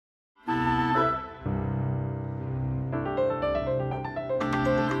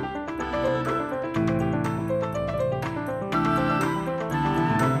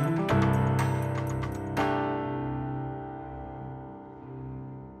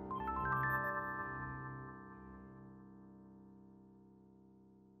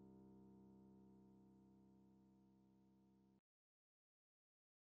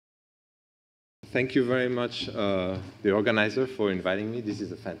Thank you very much, the organizer, for inviting me. This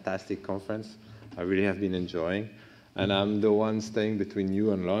is a fantastic conference. I really have been enjoying. And I'm the one staying between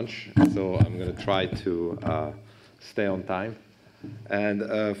you and lunch, so I'm going to try to stay on time.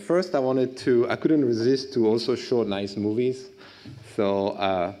 And first, I couldn't resist to also show nice movies.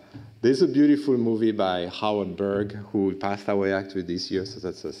 So there's a beautiful movie by Howard Berg, who passed away actually this year, so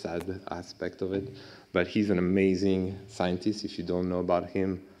that's a sad aspect of it. But he's an amazing scientist. If you don't know about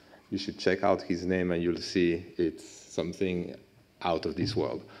him, you should check out his name, and you'll see it's something out of this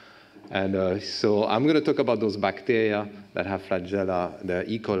world. And so I'm going to talk about those bacteria that have flagella. They're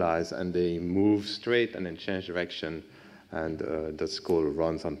E. coli, and they move straight and then change direction, and the skull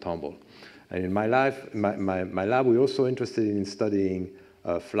runs and tumble. And in my lab, we're also interested in studying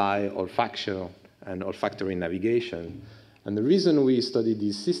fly olfaction and olfactory navigation. And the reason we study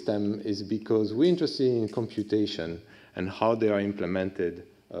this system is because we're interested in computation and how they are implemented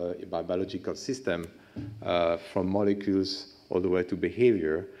by biological system from molecules all the way to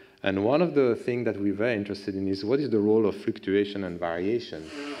behavior. And one of the things that we're very interested in is what is the role of fluctuation and variation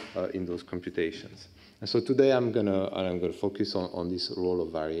in those computations. And so today I'm gonna focus on this role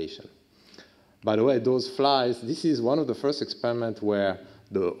of variation. By the way, those flies, this is one of the first experiments where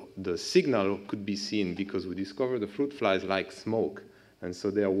the signal could be seen, because we discovered the fruit flies like smoke. And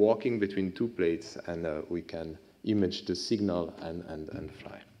so they are walking between two plates, and we can image the signal and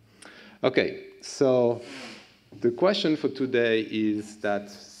fly. Okay, so the question for today is that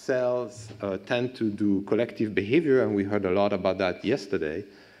cells tend to do collective behavior, and we heard a lot about that yesterday,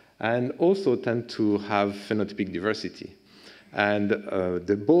 and also tend to have phenotypic diversity. And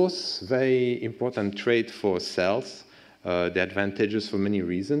they're both very important traits for cells. They're advantageous for many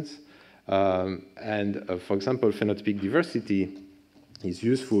reasons. For example, phenotypic diversity is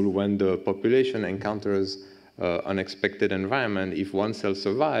useful when the population encounters unexpected environment. If one cell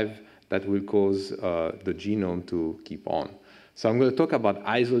survives, that will cause the genome to keep on. So I'm going to talk about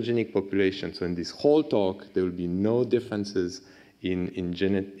isogenic populations. So in this whole talk, there will be no differences in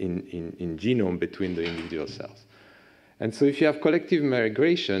genome between the individual cells. And so if you have collective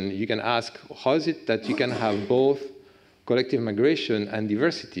migration, you can ask, how is it that you can have both collective migration and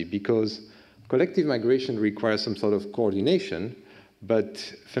diversity? Because collective migration requires some sort of coordination, but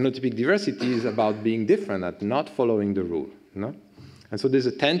phenotypic diversity is about being different and not following the rule. No? And so there's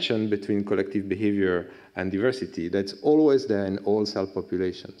a tension between collective behavior and diversity that's always there in all cell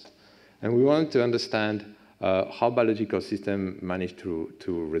populations. And we want to understand how biological systems manage to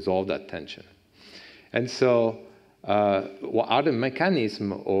resolve that tension. And so what are the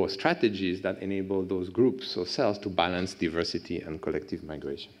mechanisms or strategies that enable those groups or cells to balance diversity and collective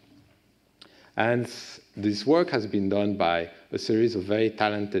migration? And this work has been done by a series of very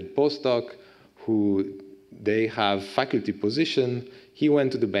talented postdocs who they have faculty position. He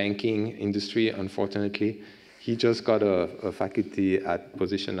went to the banking industry, unfortunately. He just got a faculty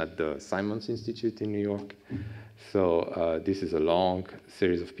position at the Simons Institute in New York. So this is a long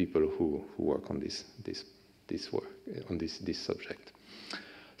series of people who work on this work, on this subject.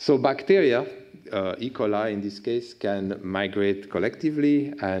 So bacteria, E. coli in this case, can migrate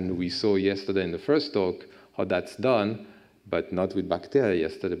collectively, and we saw yesterday in the first talk how that's done, but not with bacteria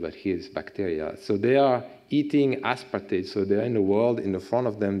yesterday, but here's bacteria. So they are eating aspartate, so they're in the world, in the front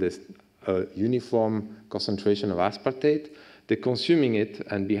of them there's a uniform concentration of aspartate. They're consuming it,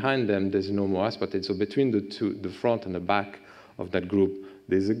 and behind them there's no more aspartate. So between the front and the back of that group,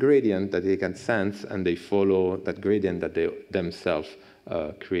 there's a gradient that they can sense, and they follow that gradient that they themselves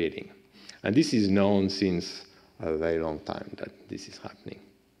creating. And this is known since a very long time that this is happening.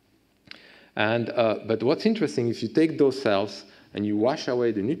 And but what's interesting, if you take those cells and you wash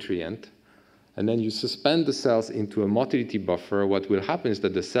away the nutrient, and then you suspend the cells into a motility buffer, what will happen is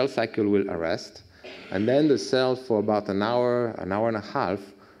that the cell cycle will arrest, and then the cell for about an hour and a half,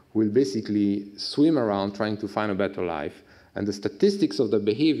 will basically swim around trying to find a better life. And the statistics of the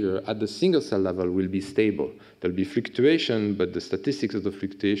behavior at the single cell level will be stable. There'll be fluctuation, but the statistics of the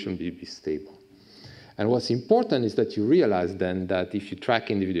fluctuation will be stable. And what's important is that you realize then that if you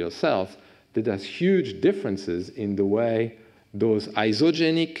track individual cells, that there's huge differences in the way those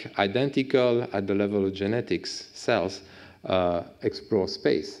isogenic, identical at the level of genetics cells explore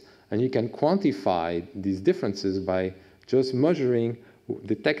space. And you can quantify these differences by just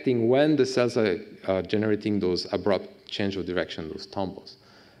detecting when the cells are generating those abrupt change of direction, those tumbles.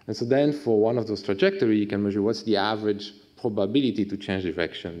 And so then for one of those trajectories, you can measure what's the average probability to change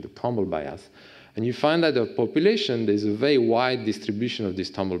direction, the tumble bias. And you find that the population, there's a very wide distribution of this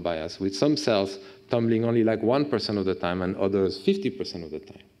tumble bias, with some cells tumbling only like 1% of the time and others 50% of the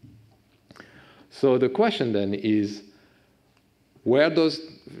time. So the question then is,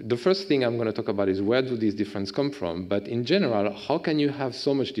 the first thing I'm going to talk about is where do these differences come from, but in general, how can you have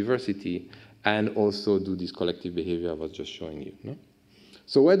so much diversity and also do this collective behavior I was just showing you? No?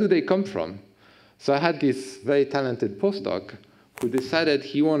 So where do they come from? So I had this very talented postdoc who decided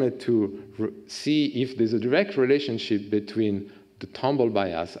he wanted to see if there's a direct relationship between the tumble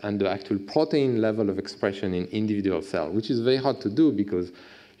bias and the actual protein level of expression in individual cells, which is very hard to do because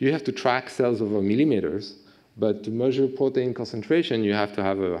you have to track cells over millimeters, but to measure protein concentration, you have to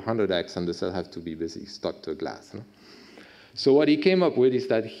have a 100x, and the cell have to be basically stuck to a glass. No? So what he came up with is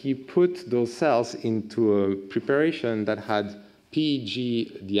that he put those cells into a preparation that had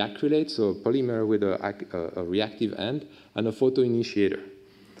PEG deacrylate, so a polymer with a reactive end, and a photoinitiator.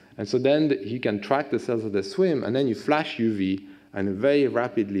 And so then you can track the cells as they swim, and then you flash UV, and very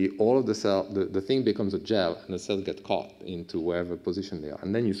rapidly all of the cell, the thing becomes a gel, and the cells get caught into wherever position they are.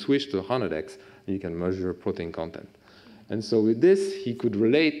 And then you switch to 100x, and you can measure protein content. And so with this, he could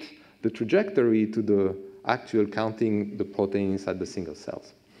relate the trajectory to the actual counting the protein inside the single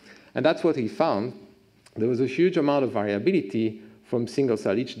cells. And that's what he found. There was a huge amount of variability from single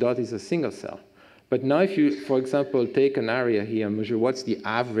cell. Each dot is a single cell. But now if you, for example, take an area here and measure what's the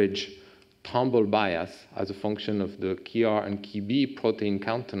average tumble bias as a function of the KR and KB protein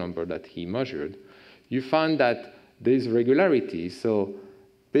counter number that he measured, you find that there's regularity. So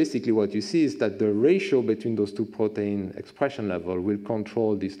basically what you see is that the ratio between those two protein expression levels will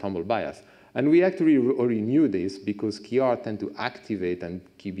control this tumble bias. And we actually already knew this because KR tend to activate and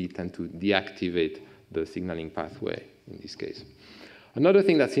KB tend to deactivate the signaling pathway in this case. Another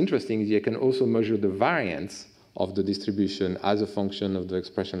thing that's interesting is you can also measure the variance of the distribution as a function of the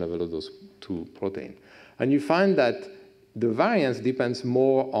expression level of those two proteins. And you find that the variance depends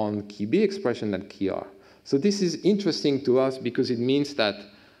more on KB expression than KR. So this is interesting to us because it means that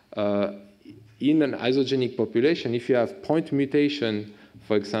in an isogenic population, if you have point mutation,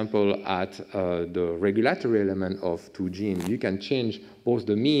 for example, at the regulatory element of two genes, you can change both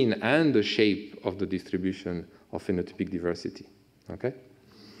the mean and the shape of the distribution of phenotypic diversity. Okay?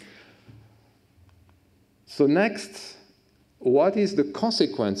 So next, what is the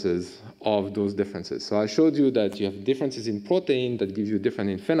consequences of those differences? So I showed you that you have differences in protein that give you different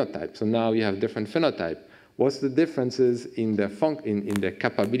in phenotype. So now you have different phenotype. What's the differences in their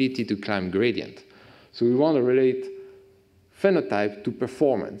capability to climb gradient? So we want to relate phenotype to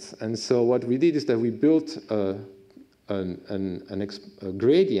performance. And so what we did is that we built a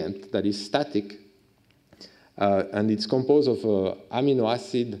gradient that is static, and it's composed of amino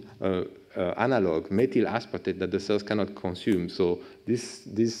acid analog, methyl aspartate, that the cells cannot consume. So this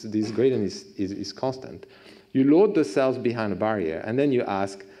gradient is constant. You load the cells behind a barrier, and then you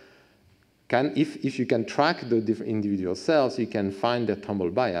ask, if you can track the different individual cells, you can find their tumble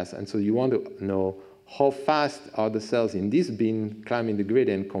bias. And so you want to know how fast are the cells in this bin climbing the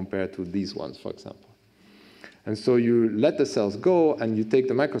gradient compared to these ones, for example. And so you let the cells go, and you take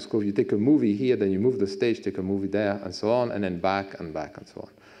the microscope, you take a movie here, then you move the stage, take a movie there, and so on, and then back and back and so on.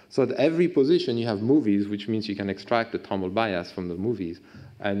 So at every position, you have movies, which means you can extract the tumble bias from the movies,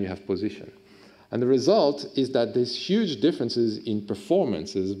 and you have position. And the result is that there's huge differences in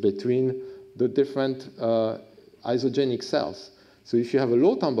performances between the different isogenic cells. So if you have a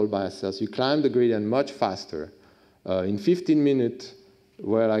low tumble bias cells, you climb the gradient much faster. In 15 minutes,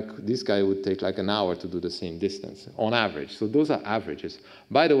 where like this guy would take like an hour to do the same distance on average. So those are averages.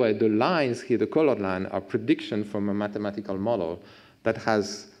 By the way, the lines here, the colored line, are prediction from a mathematical model that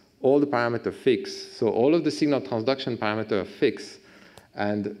has all the parameters fixed. So all of the signal transduction parameters are fixed.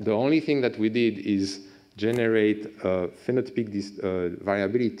 And the only thing that we did is generate phenotypic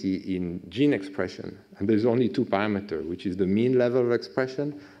variability in gene expression. And there's only two parameters, which is the mean level of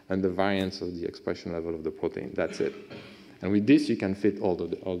expression and the variance of the expression level of the protein. That's it. And with this, you can fit all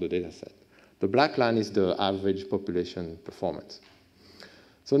the data set. The black line is the average population performance.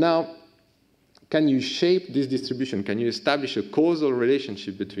 So now, can you shape this distribution? Can you establish a causal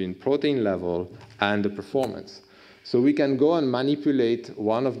relationship between protein level and the performance? So we can go and manipulate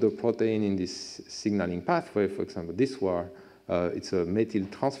one of the protein in this signaling pathway. For example, this one, it's a methyl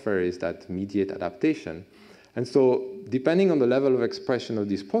transferase that mediates adaptation. And so depending on the level of expression of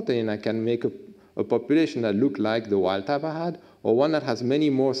this protein, I can make a population that look like the wild type I had, or one that has many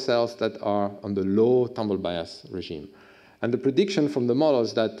more cells that are on the low tumble bias regime. And the prediction from the model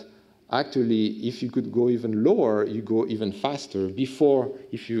is that actually, if you could go even lower, you go even faster before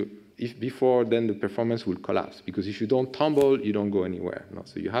then the performance will collapse. Because if you don't tumble, you don't go anywhere. No?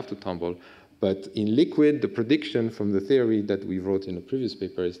 So you have to tumble. But in liquid, the prediction from the theory that we wrote in a previous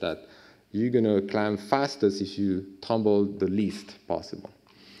paper is that you're going to climb fastest if you tumble the least possible.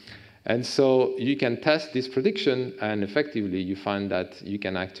 And so you can test this prediction, and effectively you find that you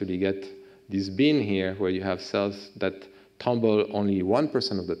can actually get this bin here where you have cells that tumble only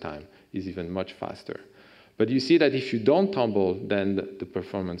 1% of the time is even much faster. But you see that if you don't tumble, then the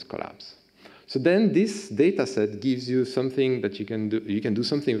performance collapses. So then this data set gives you something that you can do. You can do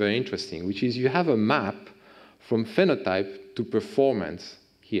something very interesting, which is you have a map from phenotype to performance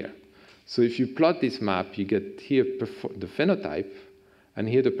here. So if you plot this map, you get here the phenotype, and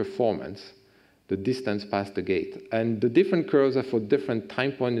here the performance, the distance past the gate. And the different curves are for different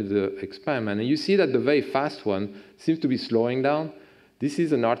time points in the experiment. And you see that the very fast one seems to be slowing down. This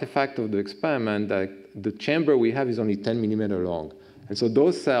is an artifact of the experiment that the chamber we have is only 10 millimeters long. And so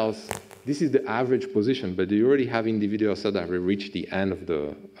those cells, this is the average position, but you already have individual cells that have reached the end of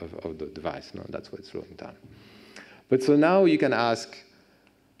the device. No, that's why it's slowing down. But so now you can ask,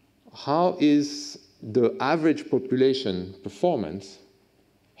 how is the average population performance?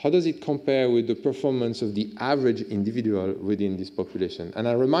 How does it compare with the performance of the average individual within this population? And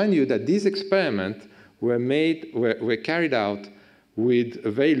I remind you that these experiments were carried out with a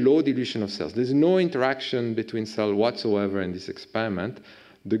very low dilution of cells. There's no interaction between cells whatsoever in this experiment.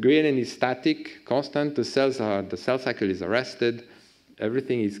 The gradient is static, constant. The cell cycle is arrested.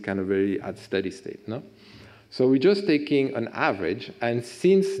 Everything is kind of very at steady state. No? So we're just taking an average, and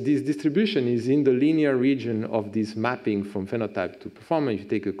since this distribution is in the linear region of this mapping from phenotype to performance, if you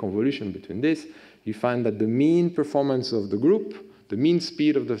take a convolution between this, you find that the mean performance of the group, the mean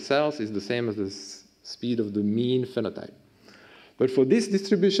speed of the cells, is the same as the speed of the mean phenotype. But for this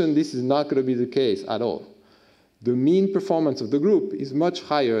distribution, this is not going to be the case at all. The mean performance of the group is much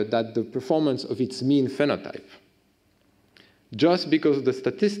higher than the performance of its mean phenotype, just because of the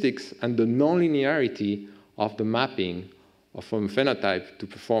statistics and the nonlinearity of the mapping from phenotype to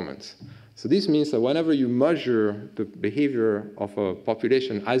performance. So this means that whenever you measure the behavior of a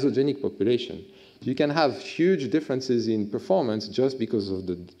population, isogenic population, you can have huge differences in performance just because of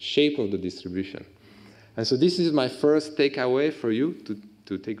the shape of the distribution. And so this is my first takeaway for you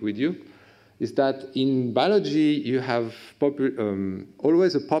to take with you, is that in biology you have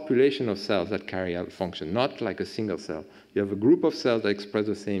always a population of cells that carry out function, not like a single cell. You have a group of cells that express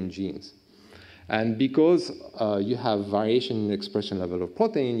the same genes. And because you have variation in the expression level of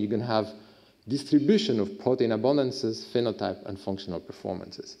protein, you can have distribution of protein abundances, phenotype, and functional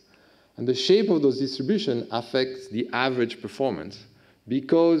performances. And the shape of those distributions affects the average performance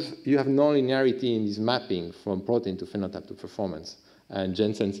because you have nonlinearity in this mapping from protein to phenotype to performance and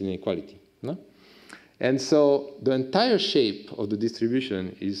Jensen's inequality. No? And so the entire shape of the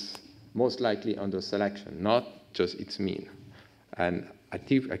distribution is most likely under selection, not just its mean. And I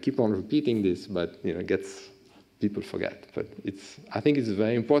keep on repeating this, but people forget. But I think it's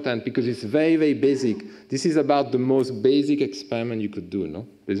very important because it's very, very basic. This is about the most basic experiment you could do. No?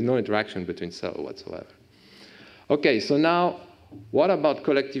 There's no interaction between cells whatsoever. Okay, so now what about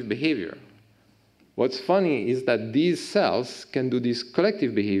collective behavior? What's funny is that these cells can do this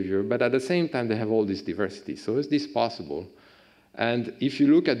collective behavior, but at the same time they have all this diversity. So is this possible? And if you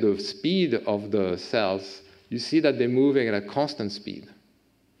look at the speed of the cells, you see that they're moving at a constant speed.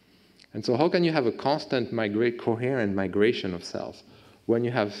 And so how can you have a constant coherent migration of cells when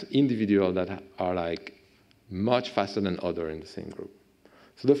you have individuals that are like much faster than others in the same group?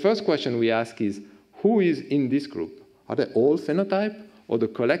 So the first question we ask is, who is in this group? Are they all phenotype, or the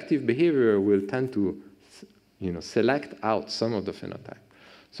collective behavior will tend to select out some of the phenotype?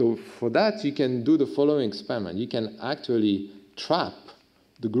 So for that, you can do the following experiment. You can actually trap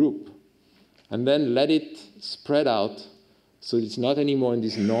the group and then let it spread out so it's not anymore in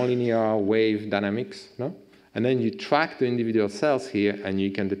this nonlinear wave dynamics. No? And then you track the individual cells here, and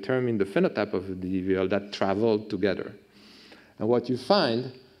you can determine the phenotype of the individual that traveled together. And what you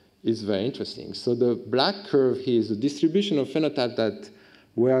find is very interesting. So the black curve here is the distribution of phenotype that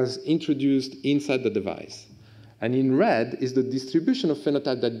was introduced inside the device. And in red is the distribution of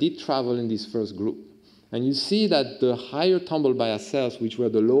phenotype that did travel in this first group. And you see that the higher tumble bias cells, which were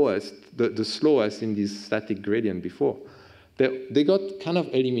the lowest, the slowest in this static gradient before, they got kind of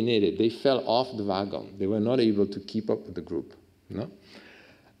eliminated. They fell off the wagon. They were not able to keep up with the group. No?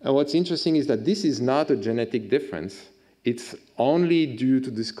 And what's interesting is that this is not a genetic difference. It's only due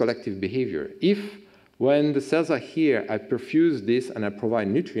to this collective behavior. If, when the cells are here, I perfuse this and I provide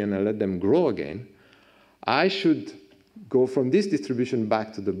nutrient and let them grow again, I should go from this distribution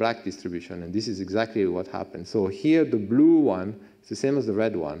back to the black distribution, and this is exactly what happened. So here, the blue one is the same as the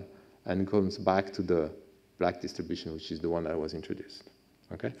red one, and comes back to the black distribution, which is the one that was introduced.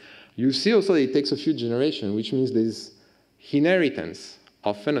 Okay? You see also it takes a few generations, which means there's inheritance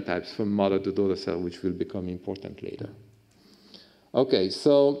of phenotypes from mother to daughter cell, which will become important later. Okay,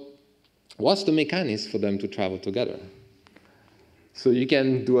 so what's the mechanism for them to travel together? So you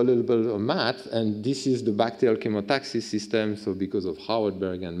can do a little bit of math, and this is the bacterial chemotaxis system. So because of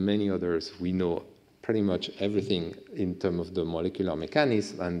Howardberg and many others, we know pretty much everything in terms of the molecular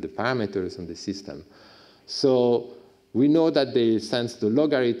mechanism and the parameters of the system. So we know that they sense the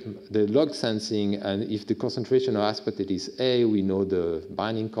logarithm, the log sensing, and if the concentration of aspartate is A, we know the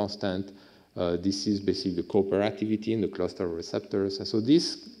binding constant. This is basically the cooperativity in the cluster of receptors. And so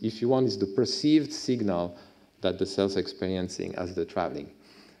this, if you want, is the perceived signal that the cells are experiencing as they're traveling.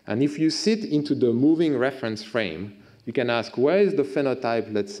 And if you sit into the moving reference frame, you can ask, where is the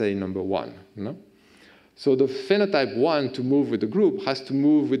phenotype, let's say, number 1? No? So the phenotype 1 to move with the group has to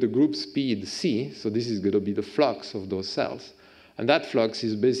move with the group speed c. So this is going to be the flux of those cells. And that flux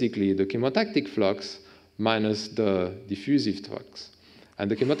is basically the chemotactic flux minus the diffusive flux.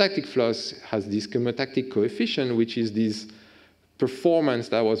 And the chemotactic flux has this chemotactic coefficient, which is this performance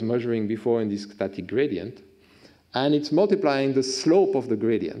that I was measuring before in this static gradient. And it's multiplying the slope of the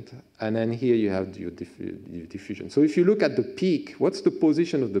gradient. And then here you have your diffusion. So if you look at the peak, what's the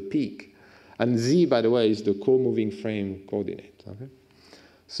position of the peak? And z, by the way, is the co-moving frame coordinate. Okay?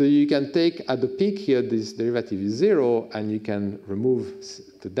 So you can take, at the peak here, this derivative is 0, and you can remove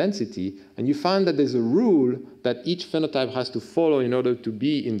the density. And you find that there's a rule that each phenotype has to follow in order to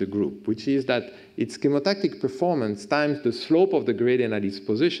be in the group, which is that its chemotactic performance times the slope of the gradient at its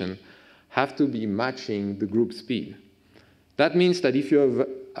position have to be matching the group speed. That means that if you have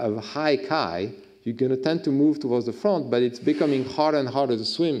a high chi, you're going to tend to move towards the front, but it's becoming harder and harder to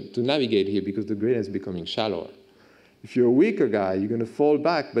swim, to navigate here, because the gradient is becoming shallower. If you're a weaker guy, you're going to fall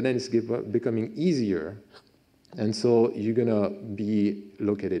back, but then it's becoming easier. And so you're going to be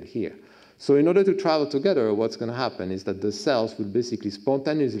located here. So in order to travel together, what's going to happen is that the cells will basically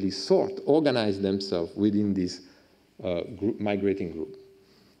spontaneously organize themselves within this migrating group.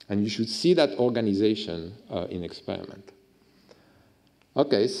 And you should see that organization in experiment.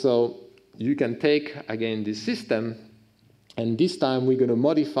 Okay, so you can take, again, this system, and this time we're going to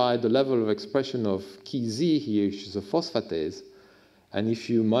modify the level of expression of key Z here, which is a phosphatase. And if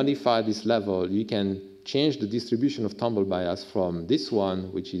you modify this level, you can change the distribution of tumble bias from this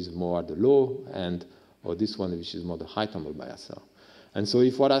one, which is more at the low end, or this one, which is more the high tumble bias cell. And so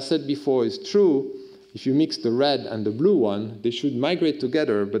if what I said before is true, if you mix the red and the blue one, they should migrate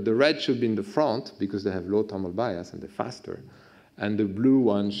together, but the red should be in the front because they have low tumble bias and they're faster. And the blue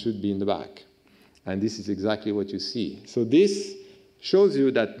one should be in the back. And this is exactly what you see. So this shows you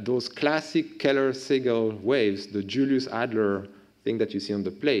that those classic Keller-Segal waves, the Julius-Adler thing that you see on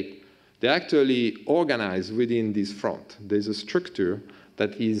the plate, they actually organize within this front. There's a structure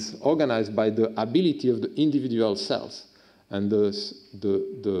that is organized by the ability of the individual cells. And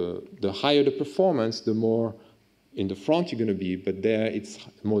the higher the performance, the more in the front you're going to be, but there it's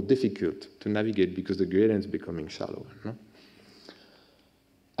more difficult to navigate because the gradient is becoming shallower. No?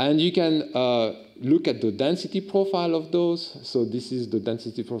 And you can look at the density profile of those. So this is the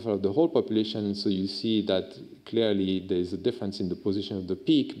density profile of the whole population. So you see that clearly there's a difference in the position of the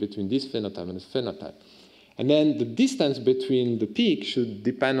peak between this phenotype and this phenotype. And then the distance between the peak should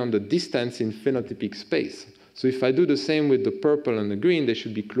depend on the distance in phenotypic space. So if I do the same with the purple and the green, they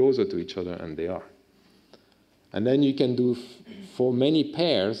should be closer to each other, and they are. And then you can do, for many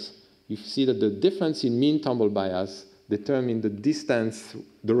pairs, you see that the difference in mean tumble bias determine the distance,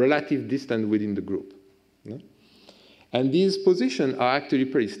 the relative distance within the group. Yeah? And these positions are actually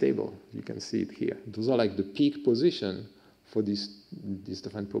pretty stable. You can see it here. Those are like the peak position for this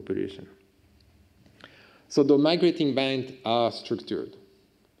different population. So the migrating bands are structured.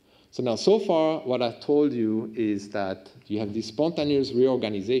 So now, so far, what I've told you is that you have this spontaneous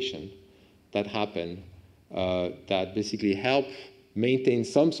reorganization that happen that basically help maintain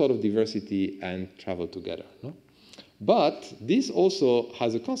some sort of diversity and travel together. No? But this also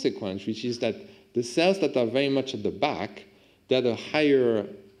has a consequence, which is that the cells that are very much at the back, they have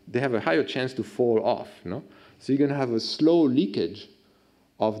a higher chance to fall off. No? So you're going to have a slow leakage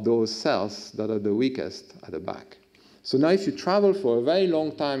of those cells that are the weakest at the back. So now if you travel for a very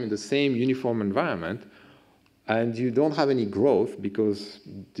long time in the same uniform environment, and you don't have any growth because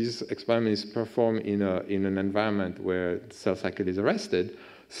this experiment is performed in an environment where the cell cycle is arrested,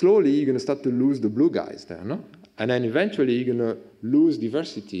 slowly you're going to start to lose the blue guys there, no? And then eventually you're going to lose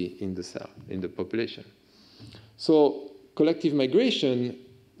diversity in the cell, in the population. So collective migration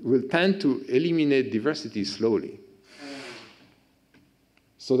will tend to eliminate diversity slowly.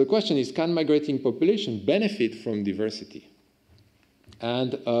 So the question is, can migrating population benefit from diversity?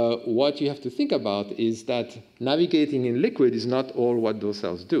 And what you have to think about is that navigating in liquid is not all what those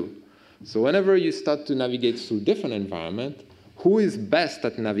cells do. So whenever you start to navigate through different environment, who is best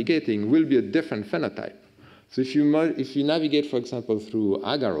at navigating will be a different phenotype. So if you navigate, for example, through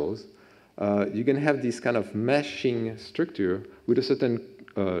agarose, you can have this kind of meshing structure with a certain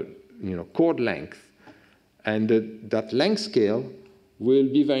chord length. And that length scale will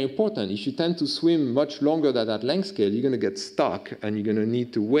be very important. If you tend to swim much longer than that length scale, you're going to get stuck, and you're going to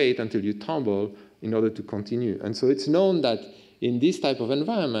need to wait until you tumble in order to continue. And so it's known that in this type of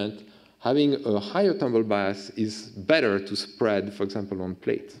environment, having a higher tumble bias is better to spread, for example, on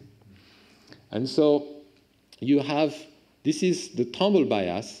plates. And so you have, this is the tumble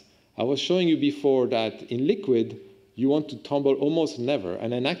bias. I was showing you before that in liquid, you want to tumble almost never.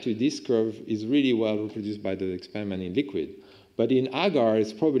 And then actually this curve is really well reproduced by the experiment in liquid. But in agar,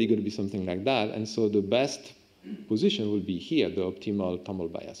 it's probably going to be something like that. And so the best position will be here, the optimal tumble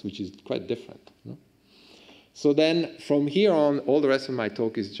bias, which is quite different. No? So then from here on, all the rest of my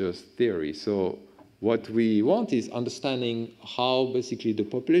talk is just theory. So what we want is understanding how basically the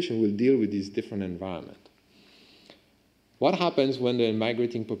population will deal with this different environment. What happens when the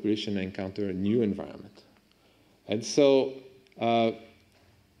migrating population encounter a new environment? And so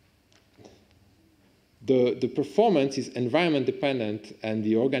the performance is environment dependent, and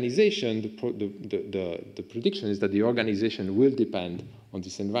the organization, the prediction is that the organization will depend on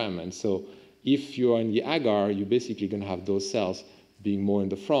this environment. So if you are in the agar, you're basically going to have those cells being more in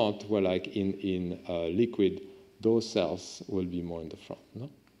the front, where like in liquid, those cells will be more in the front. No?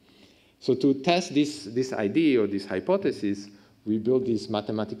 So to test this idea or this hypothesis, we built this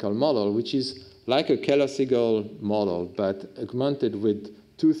mathematical model, which is like a Keller-Segal model, but augmented with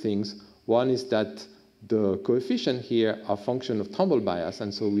two things. One is that the coefficient here are a function of tumble bias,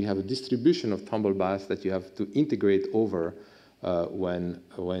 and so we have a distribution of tumble bias that you have to integrate over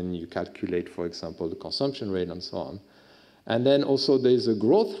when you calculate, for example, the consumption rate and so on. And then also there's a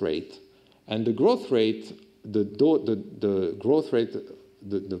growth rate, and the growth rate, the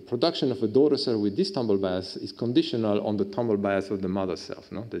production of a daughter cell with this tumble bias is conditional on the tumble bias of the mother cells,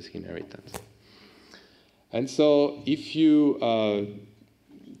 no? This inheritance. And so if you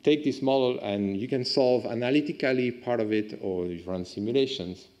take this model and you can solve analytically part of it, or you run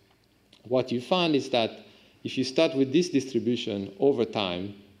simulations, what you find is that if you start with this distribution over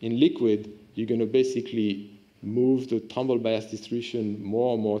time, in liquid, you're going to basically move the tumble bias distribution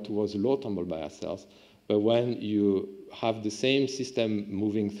more and more towards low tumble bias cells. But when you have the same system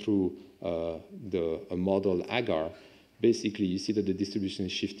moving through a model agar, basically you see that the distribution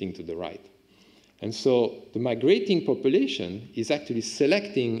is shifting to the right. And so the migrating population is actually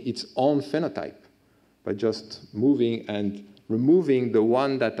selecting its own phenotype by just moving and removing the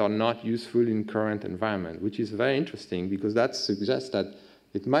ones that are not useful in current environment, which is very interesting because that suggests that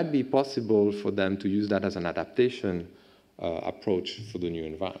it might be possible for them to use that as an adaptation approach for the new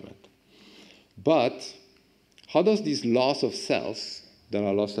environment. But how does this loss of cells that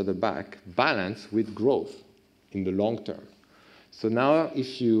are lost at the back balance with growth in the long term? So now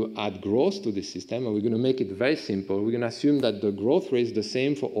if you add growth to this system, and we're going to make it very simple, we're going to assume that the growth rate is the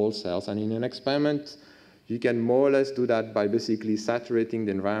same for all cells, and in an experiment, you can more or less do that by basically saturating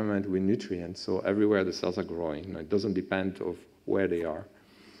the environment with nutrients, so everywhere the cells are growing. It doesn't depend on where they are.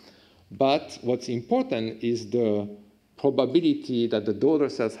 But what's important is the probability that the daughter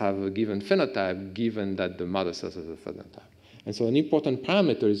cells have a given phenotype, given that the mother cells have a phenotype. And so an important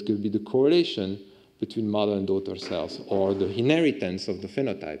parameter is going to be the correlation between mother and daughter cells, or the inheritance of the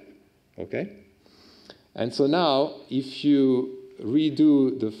phenotype, okay? And so now, if you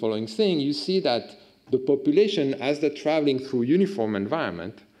redo the following thing, you see that the population, as they're traveling through uniform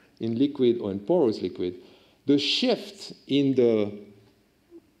environment, in liquid or in porous liquid, the shift in the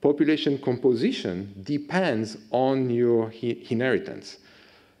population composition depends on your inheritance.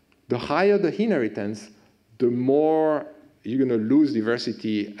 The higher the inheritance, the more you're going to lose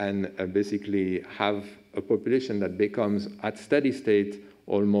diversity and basically have a population that becomes, at steady state,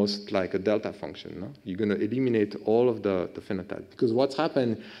 almost like a delta function. No? You're going to eliminate all of the phenotype. Because what's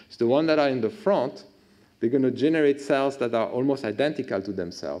happened is the ones that are in the front, they're going to generate cells that are almost identical to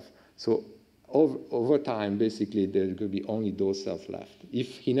themselves. So over time, basically, there's going to be only those cells left,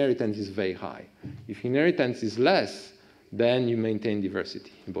 if inheritance is very high. If inheritance is less, then you maintain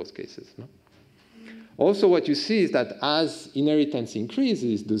diversity in both cases. No? Also, what you see is that as inheritance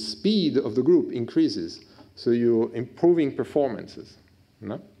increases, the speed of the group increases. So you're improving performances.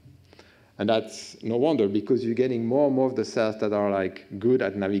 No? And that's no wonder, because you're getting more and more of the cells that are like good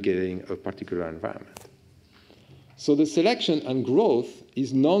at navigating a particular environment. So the selection and growth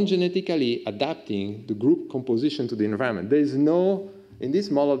is non-genetically adapting the group composition to the environment. There is no, in this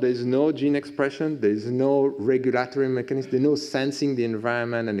model, there is no gene expression, there is no regulatory mechanism, there's no sensing the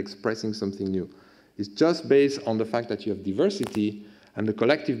environment and expressing something new. It's just based on the fact that you have diversity, and the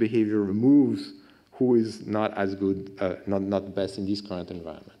collective behavior removes who is not as good, not best in this current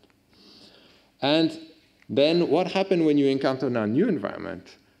environment. And then what happened when you encounter a new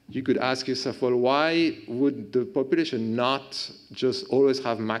environment? You could ask yourself, well, why would the population not just always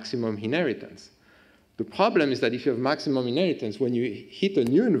have maximum inheritance? The problem is that if you have maximum inheritance, when you hit a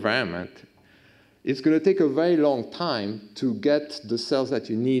new environment, it's going to take a very long time to get the cells that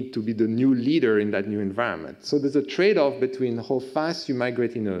you need to be the new leader in that new environment. So there's a trade-off between how fast you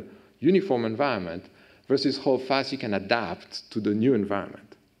migrate in a uniform environment versus how fast you can adapt to the new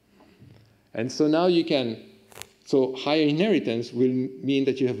environment. And so now you can, so higher inheritance will mean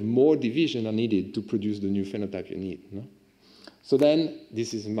that you have more division are needed to produce the new phenotype you need. No? So then,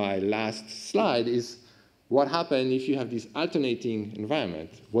 this is my last slide, is what happens if you have this alternating environment.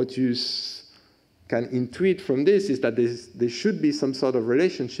 What you can intuit from this is that there should be some sort of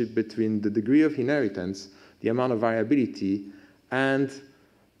relationship between the degree of inheritance, the amount of variability, and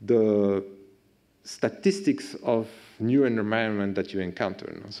the statistics of new environment that you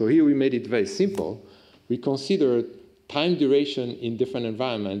encounter. So here we made it very simple. We consider time duration in different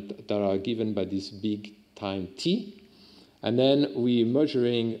environments that are given by this big time t. And then we're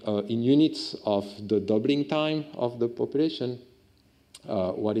measuring in units of the doubling time of the population,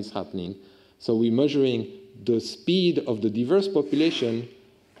 what is happening. So we're measuring the speed of the diverse population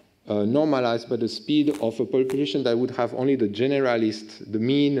normalized by the speed of a population that would have only the generalist, the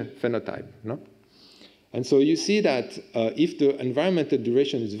mean phenotype. No? And so you see that if the environmental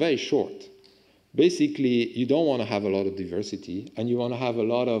duration is very short, basically you don't want to have a lot of diversity, and you want to have a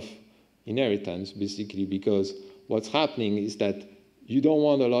lot of inheritance, basically, because what's happening is that you don't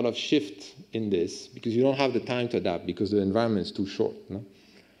want a lot of shift in this because you don't have the time to adapt because the environment is too short. No?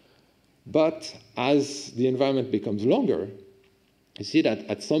 But as the environment becomes longer, you see that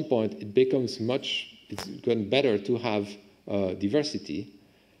at some point it becomes it's gotten better to have diversity,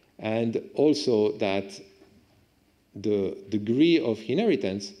 and also that the degree of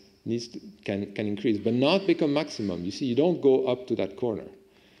inheritance can increase, but not become maximum. You see, you don't go up to that corner.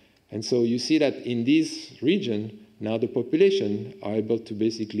 And so you see that in this region, now the population are able to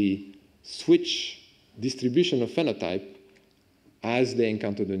basically switch distribution of phenotype as they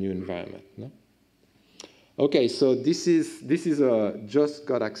encounter the new environment. No? Okay, so this is just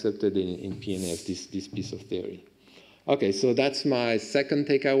got accepted in PNAS, this piece of theory. Okay, so that's my second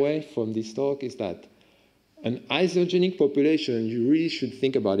takeaway from this talk, is that an isogenic population, you really should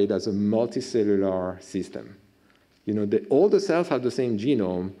think about it as a multicellular system. You know, all the cells have the same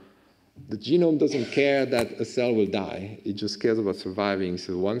genome. The genome doesn't care that a cell will die. It just cares about surviving.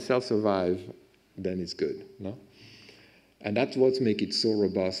 So one cell survives, then it's good. No? And that's what makes it so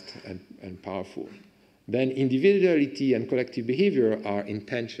robust and powerful. Then individuality and collective behavior are in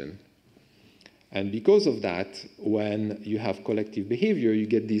tension. And because of that, when you have collective behavior, you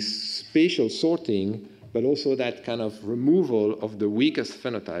get this spatial sorting, but also that kind of removal of the weakest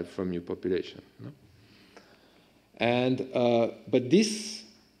phenotype from your population. No? And, but this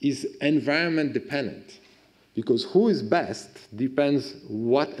is environment dependent, because who is best depends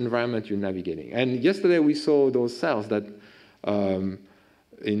what environment you're navigating. And yesterday we saw those cells that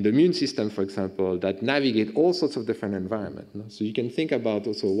in the immune system, for example, that navigate all sorts of different environments. No? So you can think about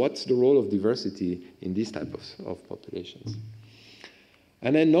also what's the role of diversity in these type of populations.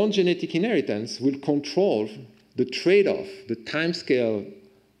 And then non-genetic inheritance will control the trade-off, the time scale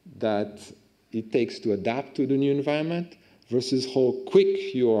that it takes to adapt to the new environment versus how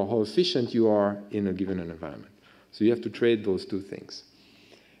quick you are, how efficient you are in a given environment. So you have to trade those two things.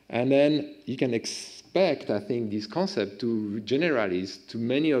 And then you can expect, I think, this concept to generalize to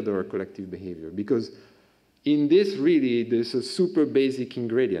many other collective behavior, because in this really, there's a super basic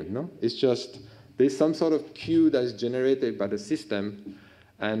ingredient, no? It's just, there's some sort of cue that is generated by the system,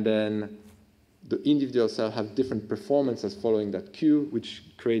 and then the individual cell have different performances following that cue, which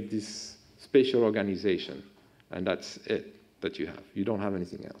create this spatial organization. And that's it that you have. You don't have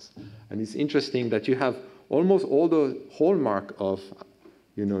anything else. And it's interesting that you have almost all the hallmark of,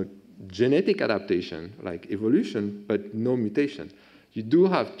 you know, genetic adaptation, like evolution, but no mutation. You do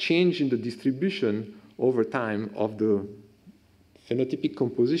have change in the distribution over time of the phenotypic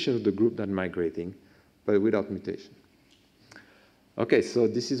composition of the group that migrating, but without mutation. Okay, so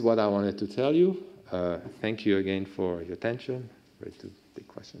this is what I wanted to tell you. Thank you again for your attention. Ready to take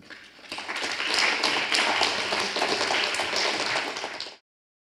questions.